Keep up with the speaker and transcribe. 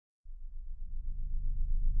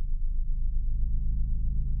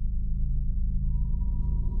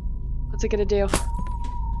What's it gonna do?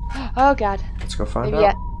 Oh god. Let's go find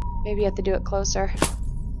out. Maybe you have to do it closer.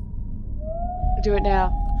 Do it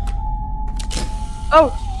now.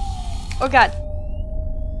 Oh! Oh god.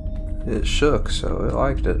 It shook, so it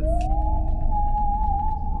liked it.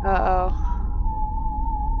 Uh-oh.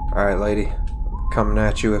 Alright, lady. I'm coming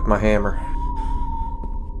at you with my hammer.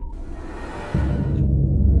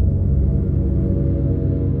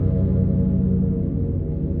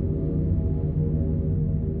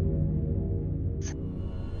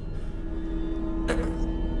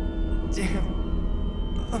 Damn.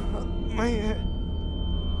 My head.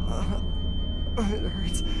 It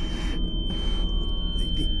hurts.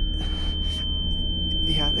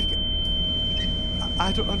 The attic.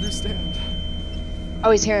 I don't understand.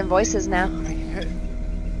 Oh, he's hearing voices now. My head.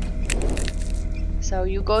 So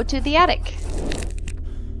you go to the attic.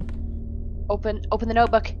 Open the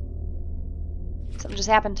notebook. Something just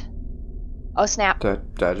happened. Oh snap.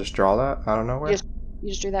 Did I just draw that? I don't know where. You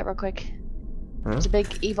just drew that real quick. Huh? There's a big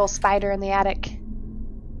evil spider in the attic.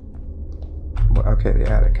 Okay, the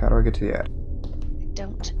attic. How do I get to the attic? I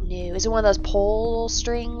don't know. Is it one of those pole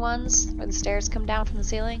string ones where the stairs come down from the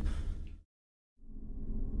ceiling?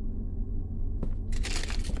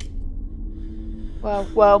 Whoa,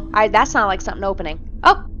 whoa. That sounded like something opening.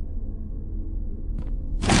 Oh!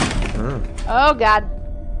 Oh, God.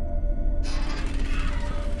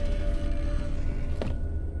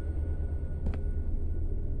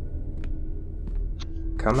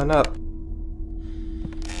 Coming up.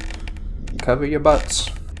 Cover your butts.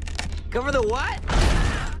 Cover the what?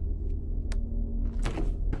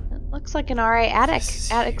 It looks like an RA attic.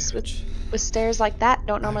 Attics with stairs like that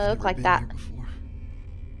don't normally look like that.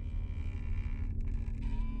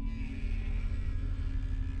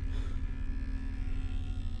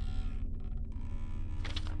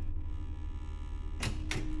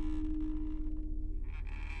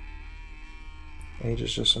 Age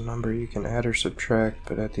is just a number you can add or subtract,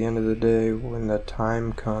 but at the end of the day, when the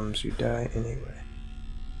time comes, you die anyway.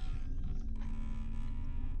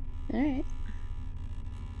 Alright.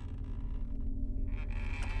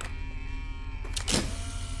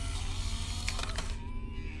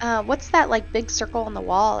 What's that, like, big circle on the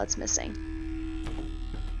wall that's missing?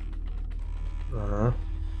 Uh-huh.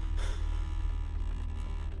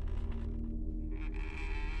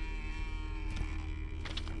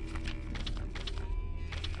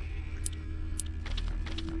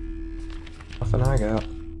 Nothing I got.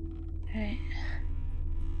 Alright.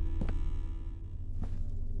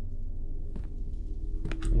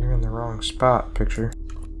 You're in the wrong spot, picture.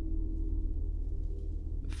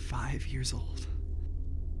 5 years old.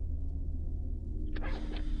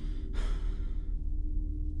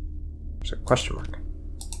 There's a question mark.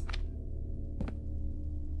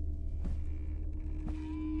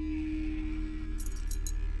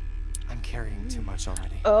 I'm carrying too much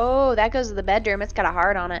already. Oh, that goes to the bedroom. It's got a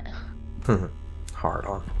heart on it. Hard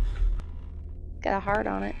on. Got a heart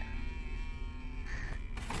on it.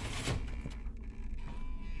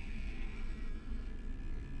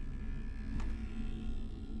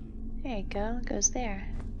 There you go. It goes there.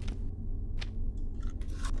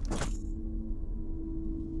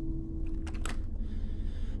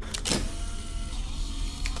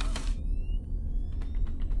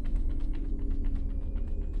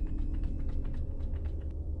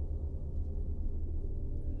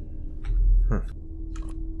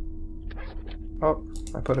 Oh,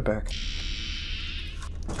 I put it back.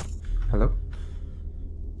 Hello?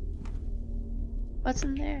 What's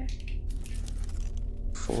in there?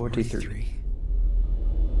 43.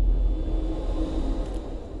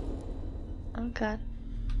 Oh god.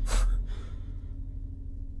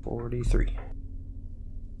 43.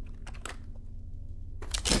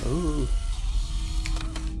 Ooh.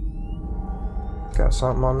 Got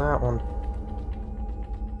something on that one.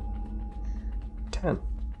 10.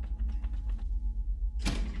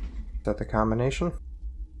 Is that the combination?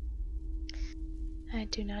 I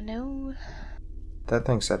do not know. That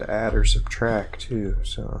thing said add or subtract too,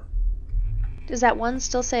 so... Does that one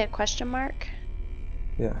still say a question mark?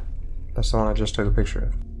 Yeah. That's the one I just took a picture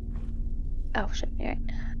of. Oh shit, you're right.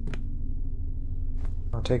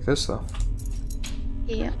 I'll take this though.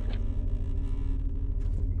 Yeah.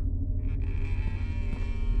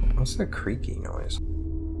 What's that creaky noise?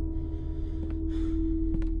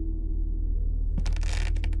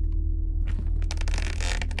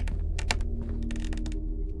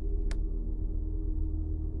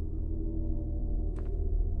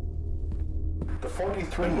 The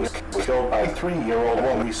 43 was killed by a 3-year-old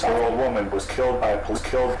woman was killed by a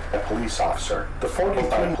police officer. The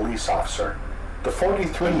 43 police officer. The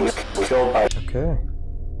 43 was killed by. Okay.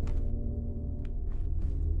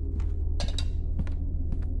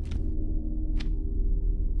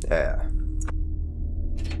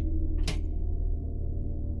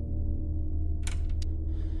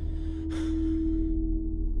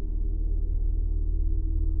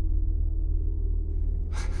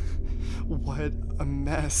 What a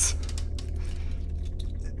mess.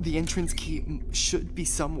 The entrance key should be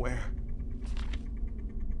somewhere.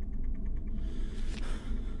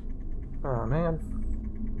 Oh man.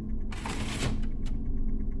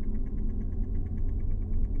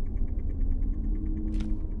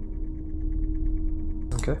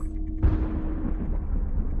 Okay.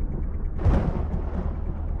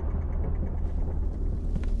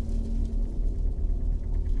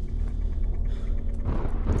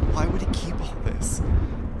 Why would he keep all this?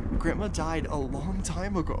 Grandma died a long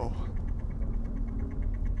time ago.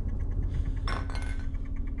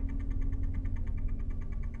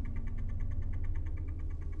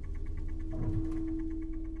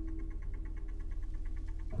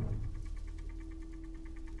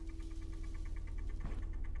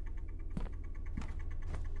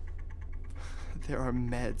 There are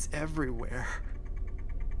meds everywhere.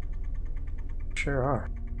 Sure are.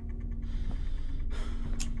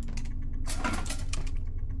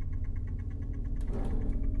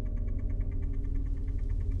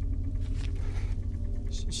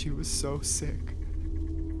 She was so sick.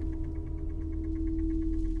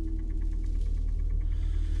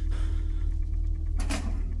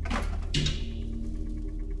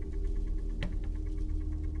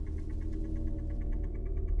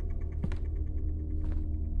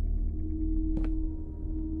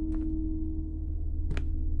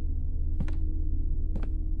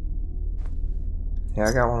 Yeah,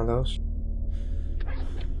 I got one of those.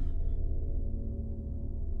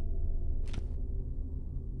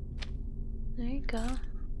 There you go.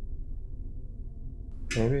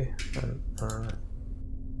 Maybe.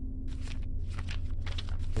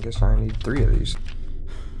 I guess I need 3 of these.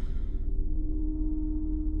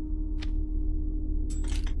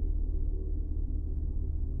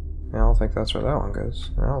 I don't think that's where that one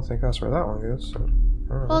goes. I don't think that's where that one goes. So, I don't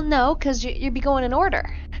know. Well, no, because you'd be going in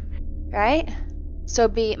order, right? So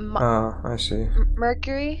it'd be Oh, I see.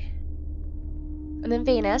 Mercury, and then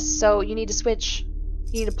Venus. So you need to switch.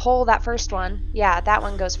 You need to pull that first one. Yeah, that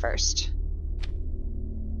one goes first.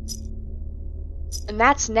 And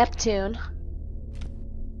that's Neptune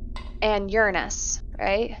and Uranus,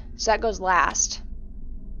 right? So that goes last.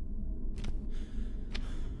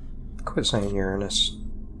 Quit saying Uranus.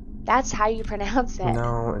 That's how you pronounce it.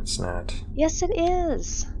 No, it's not. Yes, it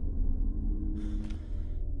is.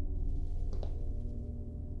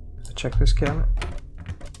 Check this cabinet.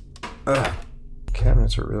 Ugh.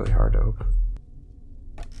 Cabinets are really hard to open.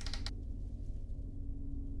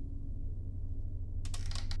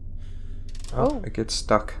 Oh, it gets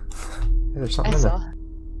stuck. Hey, there's something I in saw. there.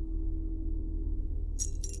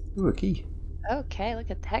 Ooh, a key. Okay, look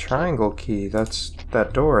at that. Triangle key. That's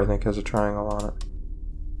that door, I think, has a triangle on it.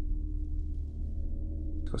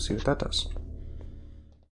 Let's go see what that does.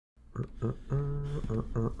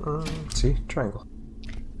 See? Triangle.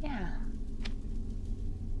 Yeah.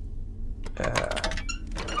 Yeah.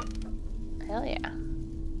 Hell yeah.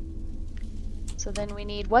 So then we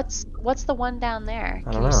need what's the one down there? I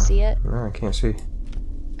Can don't you know. see it? No, I can't see.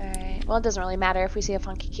 Alright. Well, it doesn't really matter if we see a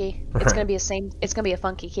funky key. It's gonna be it's gonna be a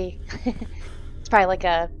funky key. It's probably like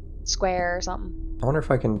a square or something. I wonder if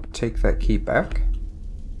I can take that key back.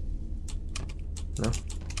 No.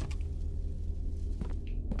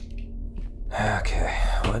 Okay,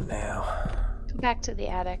 what now? Go back to the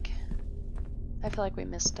attic. I feel like we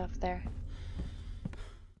missed stuff there.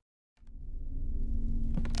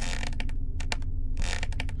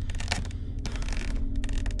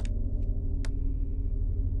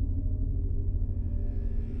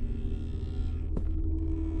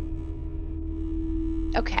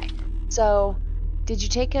 Okay, so did you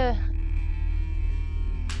take a...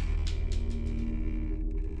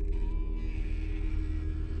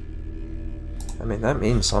 I mean, that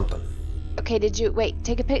means something. Okay, did you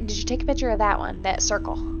take a did you take a picture of that one, that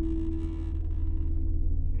circle?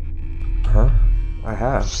 Huh? I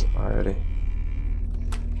have already.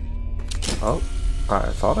 Oh, I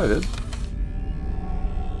thought I did.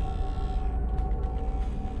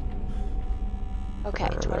 Okay,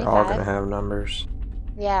 They're 25. all gonna have numbers.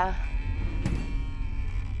 Yeah.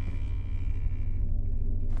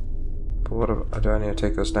 But what do I need to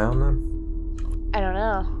take this down then? I don't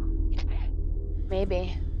know.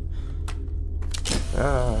 Maybe.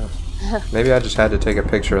 Maybe I just had to take a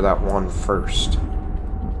picture of that one first.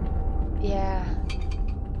 Yeah.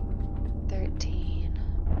 13.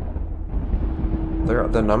 They're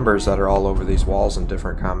the numbers that are all over these walls in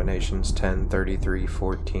different combinations: 10, 33,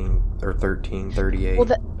 14, or 13, 38.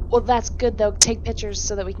 Well, that's good though. Take pictures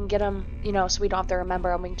so that we can get them, you know, so we don't have to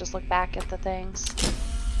remember them. We can just look back at the things.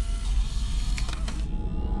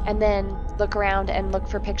 And then look around and look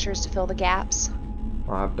for pictures to fill the gaps.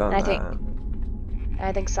 Well, I've done And I that. think,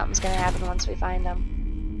 I think something's gonna happen once we find him.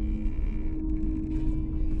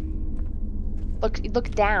 Look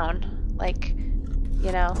down, like,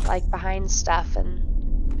 you know, like behind stuff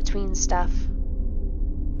and between stuff.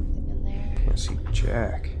 In there. Can't see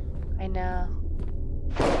Jack. I know.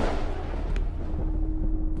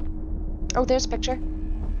 Oh, there's a picture.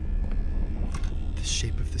 The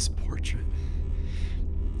shape of this portrait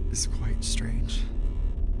is quite strange.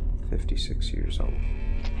 56 years old.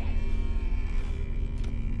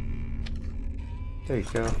 There you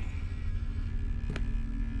go.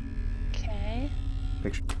 Okay.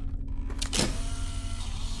 Picture.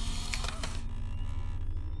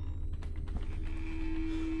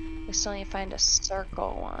 We still need to find a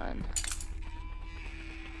circle one.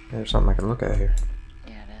 There's something I can look at here.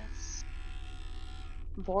 Yeah, it is.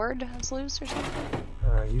 Board that's loose or something?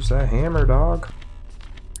 Use that hammer, dog.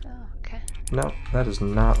 Oh, okay. No, that is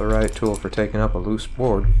not the right tool for taking up a loose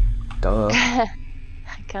board. Duh.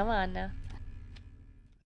 Come on now.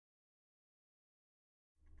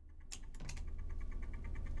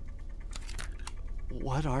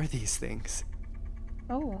 What are these things?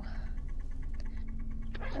 Oh.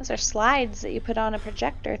 Those are slides that you put on a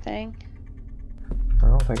projector thing. I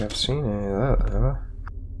don't think I've seen any of that, have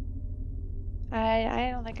I?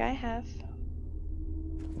 I don't think I have.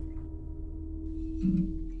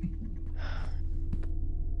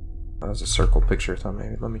 That was a circle picture. I thought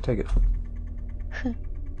maybe let me take it.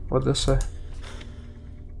 What'd this say?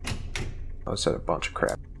 Oh, it said a bunch of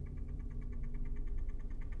crap.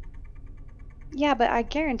 Yeah, but I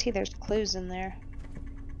guarantee there's clues in there.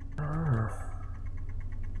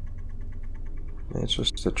 It's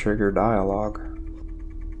just to trigger dialogue.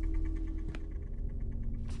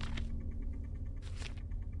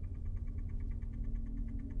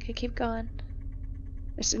 Okay, keep going.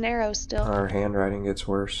 There's an arrow still. Our handwriting gets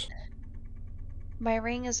worse. My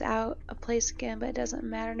ring is out of place again, but it doesn't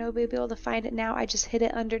matter. Nobody will be able to find it now. I just hid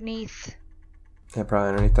it underneath. Yeah, probably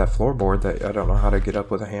underneath that floorboard that I don't know how to get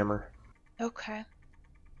up with a hammer. Okay.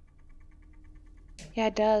 Yeah,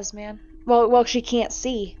 it does, man. Well, she can't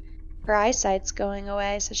see. Her eyesight's going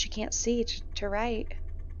away, so she can't see to write.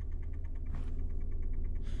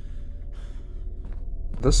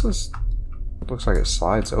 This is... looks like it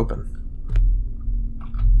slides open.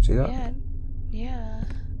 See that? Yeah. Yeah.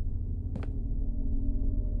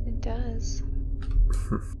 It does.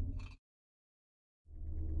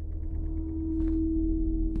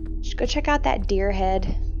 Just go check out that deer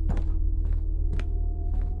head.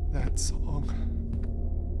 That song.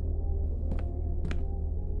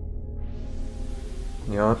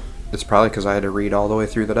 You know what? It's probably because I had to read all the way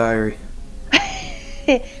through the diary.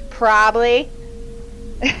 Probably.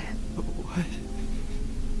 What?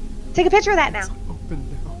 Take a picture of that now. It's open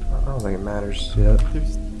now. I don't think it matters yet.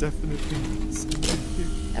 There's definitely something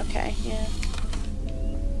here. Okay, yeah.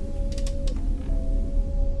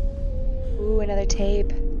 Ooh, another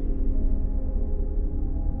tape.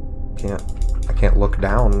 I can't look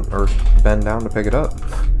down or bend down to pick it up.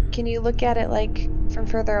 Can you look at it like from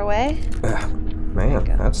further away? Man,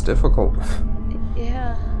 that's difficult.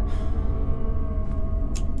 Yeah.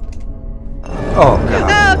 Oh god.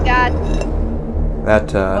 Oh god.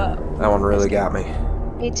 That one really got me.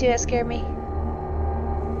 Me too, that scared me.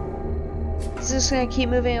 Is this gonna keep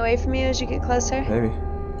moving away from you as you get closer? Maybe.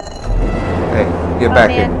 Hey, get back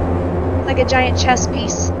man. here. Like a giant chess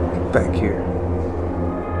piece. Get back here.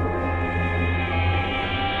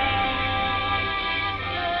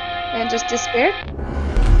 And just disappeared?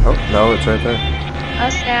 Oh, no, it's right there. Oh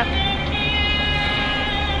snap.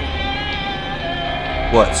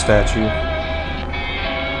 What statue?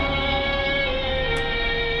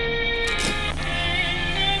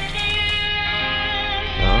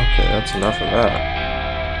 Okay, that's enough of that.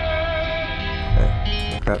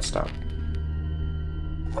 Okay, make that stop.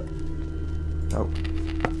 Oh.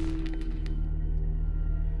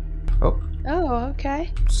 Oh, Oh,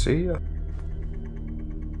 okay. see ya.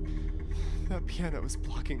 That piano is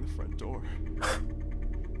blocking the front door.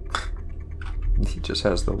 He just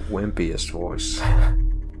has the wimpiest voice.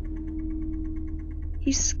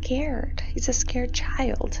 He's scared. He's a scared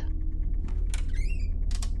child.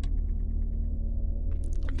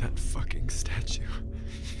 That fucking statue.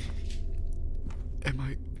 Am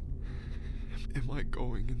I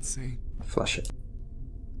going insane? Flush it.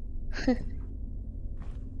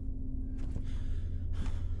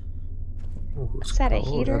 Ooh, Is that a oh,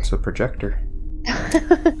 heater? That's a projector.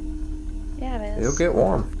 Yeah, it is. It'll get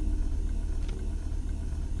warm.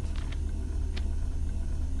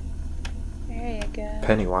 There you go.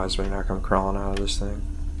 Pennywise may not come crawling out of this thing.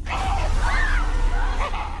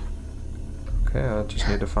 Okay, I just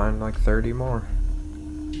need to find like 30 more.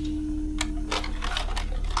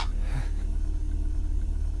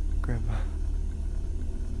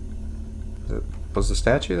 Was the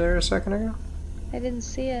statue there a second ago? I didn't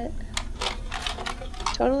see it.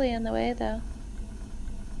 Totally in the way, though.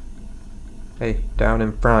 Hey, down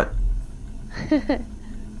in front.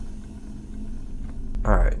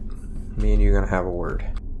 Alright. Me and you are gonna have a word.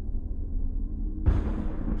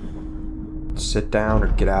 Sit down or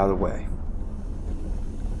get out of the way.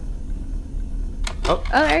 Oh,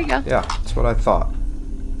 there you go. yeah, that's what I thought.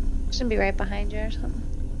 Shouldn't be right behind you or something.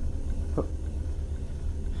 Oh.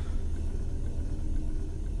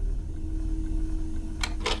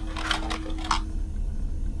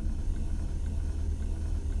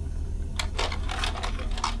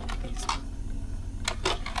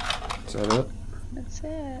 Is that it? That's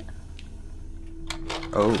it.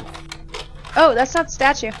 Oh, Oh, that's not the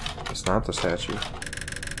statue. it's not the statue.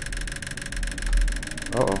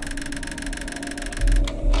 Uh-oh.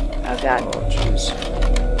 Oh god. Oh, jeez.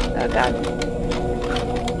 Oh god.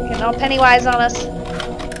 Getting all Pennywise on us.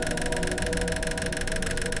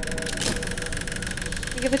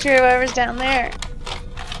 Take a picture of whoever's down there.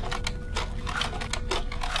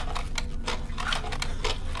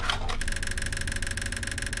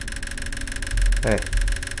 Hey.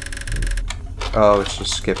 Oh, it's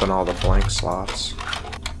just skipping all the blank slots.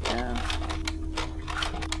 Oh.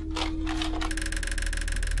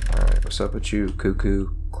 Alright, what's up with you, cuckoo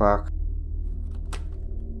clock?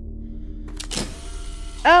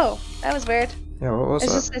 Oh, that was weird. Yeah, what was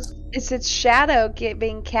It's that? just it's its shadow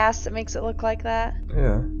being cast that makes it look like that.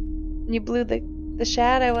 Yeah. And you blew the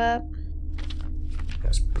shadow up.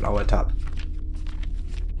 Let's blow it up.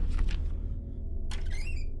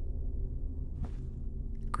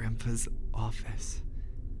 Grandpa's office.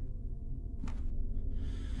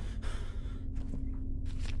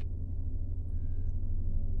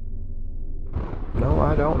 No,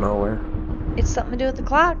 I don't know where. It's something to do with the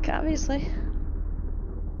clock, obviously.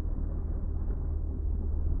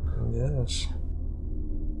 Yes.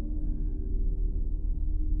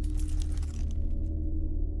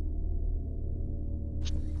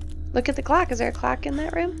 Look at the clock. Is there a clock in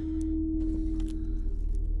that room?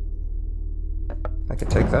 I can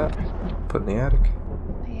take that. Put in the attic.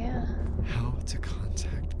 Yeah. How to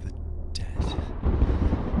contact the dead.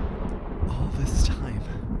 All this time,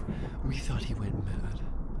 we thought he went mad.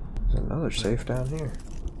 There's another safe down here.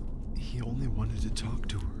 He only wanted to talk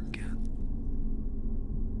to her again.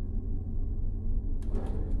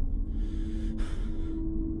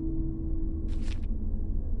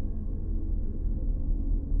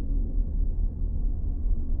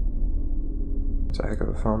 It's a heck of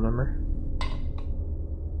a phone number.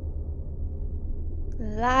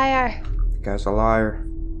 Liar. The guy's a liar.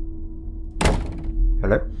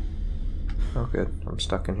 Hello? Oh, good. I'm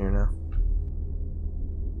stuck in here now.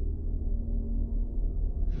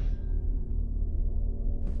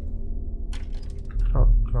 Oh,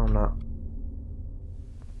 no, I'm not.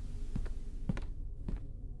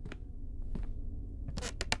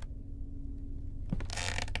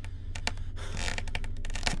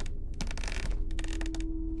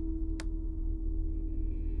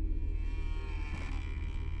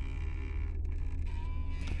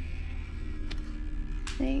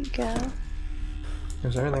 There you go.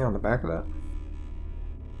 Is there anything on the back of that?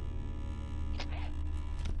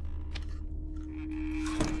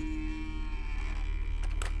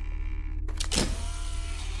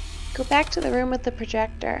 Go back to the room with the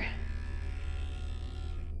projector.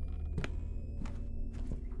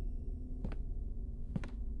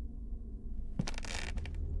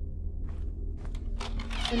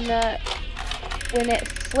 When it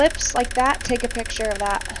flips like that, take a picture of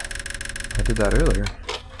that. I did that earlier.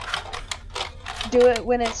 Do it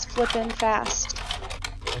when it's flipping fast.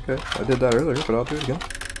 Okay, I did that earlier, but I'll do it again.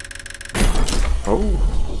 Oh.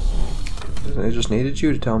 It just needed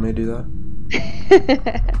you to tell me to do that.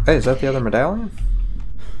 Hey, is that the other medallion?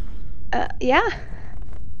 Yeah.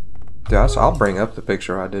 Yes, I'll bring up the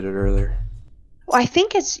picture I did it earlier. Well, I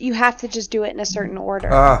think you have to just do it in a certain order.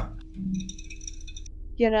 Ah!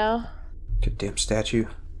 You know? Good damn statue.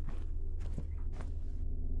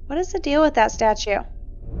 What is the deal with that statue?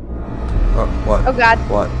 Oh, what? Oh god.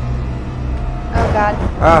 What? Oh god.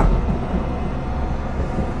 Ah!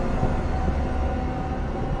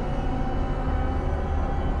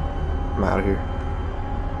 I'm out of here.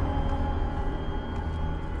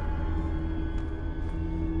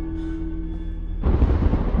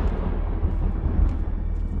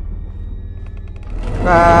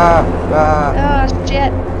 Ah! Ah! Oh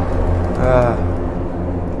shit. Ah!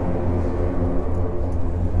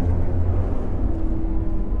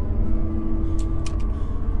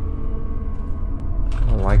 I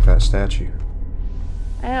don't like that statue.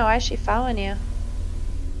 I know, why is she following you?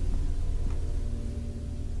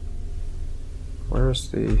 Where where's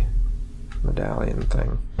the medallion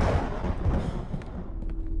thing?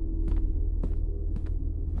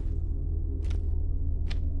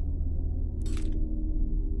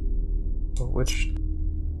 Which...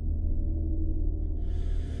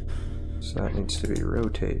 So that needs to be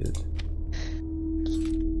rotated.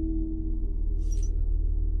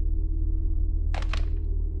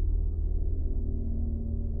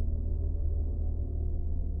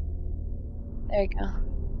 There you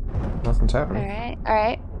go. Nothing's happening. Alright,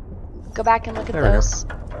 alright. Go back and look at There we go. those.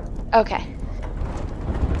 Okay.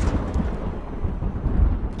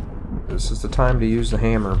 This is the time to use the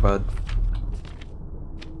hammer, bud.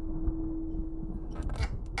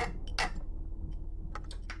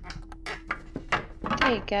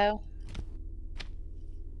 There you go.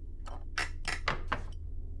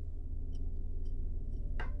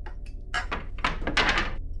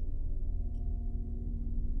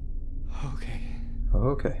 Okay.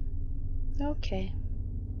 Okay. Okay.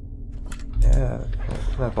 Yeah,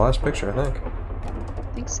 that last picture, I think. I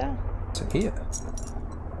think so. It's in here.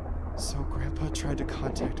 So Grandpa tried to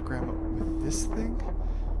contact Grandma with this thing?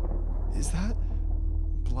 Is that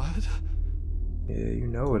blood? Yeah, you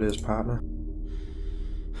know it is, partner.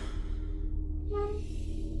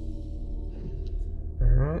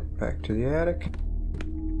 Alright, back to the attic.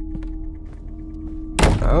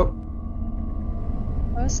 Oh.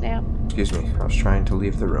 Oh, snap. Excuse me, I was trying to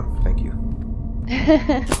leave the room. Thank you.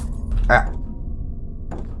 Ah!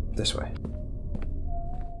 This way.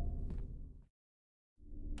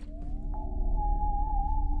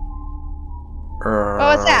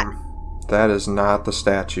 What was that? That is not the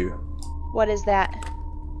statue. What is that?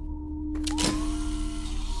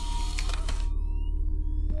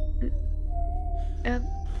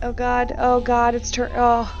 Oh god, it's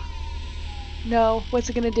oh. No, what's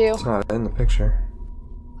it gonna do? It's not in the picture.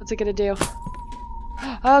 What's it gonna do?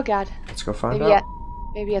 Oh god. Let's go find Maybe out.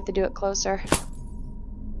 maybe you have to do it closer.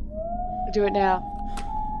 Do it now.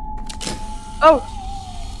 Oh!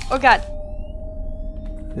 Oh god.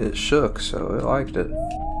 It shook, so it liked it.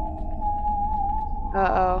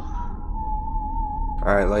 Uh-oh.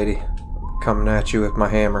 Alright, lady. I'm coming at you with my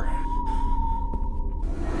hammer.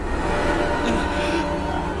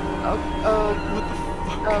 Oh, What the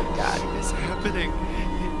fuck oh god. is happening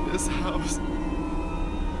in this house?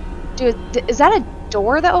 Dude, is that a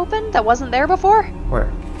door that opened that wasn't there before?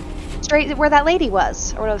 Where? Straight where that lady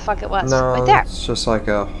was, or whatever the fuck it was. No, Right there. it's just like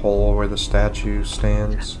a hole where the statue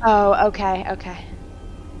stands. Oh, okay, okay.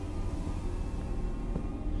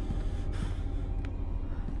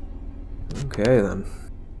 Okay, then.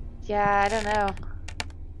 Yeah, I don't know.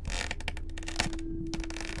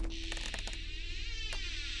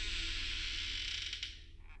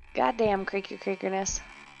 Goddamn creakerness.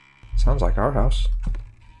 Sounds like our house.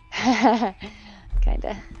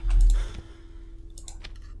 Kinda.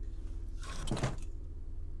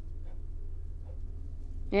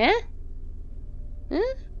 Yeah?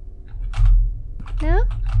 Huh? No?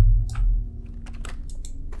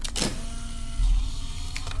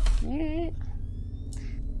 Alright.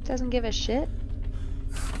 Doesn't give a shit.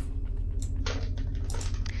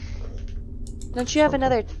 Don't you have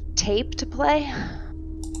another tape to play?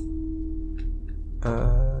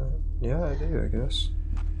 Yeah, I do, I guess.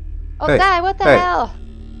 Oh, Hey, die! What the hey. hell?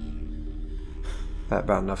 That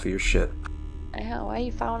about enough of your shit. I know, why are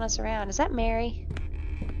you following us around? Is that Mary?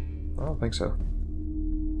 I don't think so.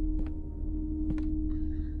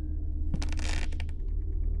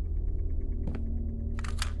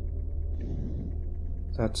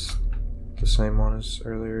 That's the same one as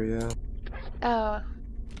earlier, yeah. Oh,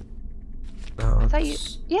 No, I thought you...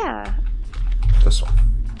 it's Yeah. this one.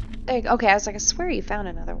 There you go. Okay, I was like, I swear you found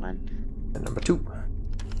another one. And number 2.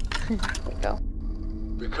 There we go.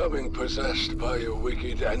 Becoming possessed by a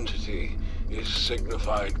wicked entity is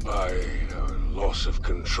signified by a loss of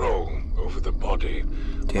control over the body,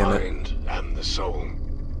 Damn it. mind, and the soul.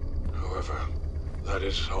 However, that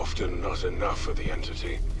is often not enough for the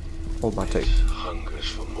entity. Hold my tape. It hungers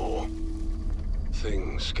for more.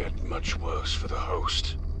 Things get much worse for the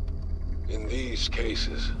host. In these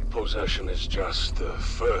cases, possession is just the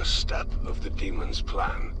first step of the demon's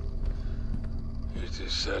plan. It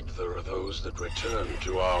is said there are those that return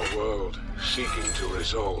to our world, seeking to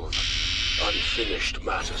resolve unfinished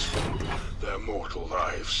matters from their mortal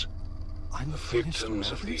lives. The Unfinished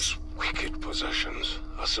victims of matters? these wicked possessions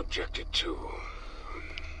are subjected to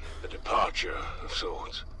a departure of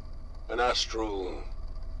sorts. An astral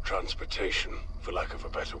transportation, for lack of a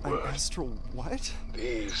better An word. astral what?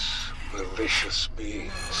 These malicious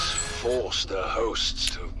beings force their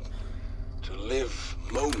hosts to live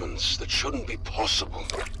moments that shouldn't be possible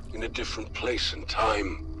in a different place and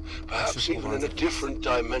time, perhaps even in a different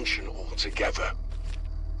dimension altogether.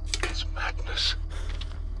 It's madness.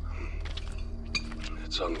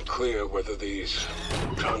 It's unclear whether these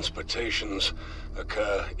transportations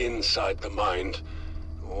occur inside the mind,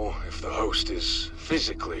 or if the host is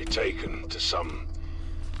physically taken to some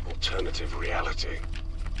alternative reality.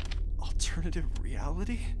 Alternative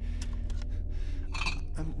reality?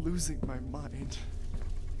 I'm losing my mind.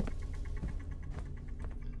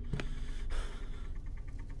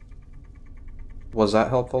 Was that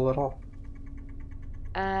helpful at all?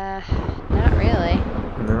 Not really.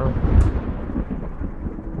 No.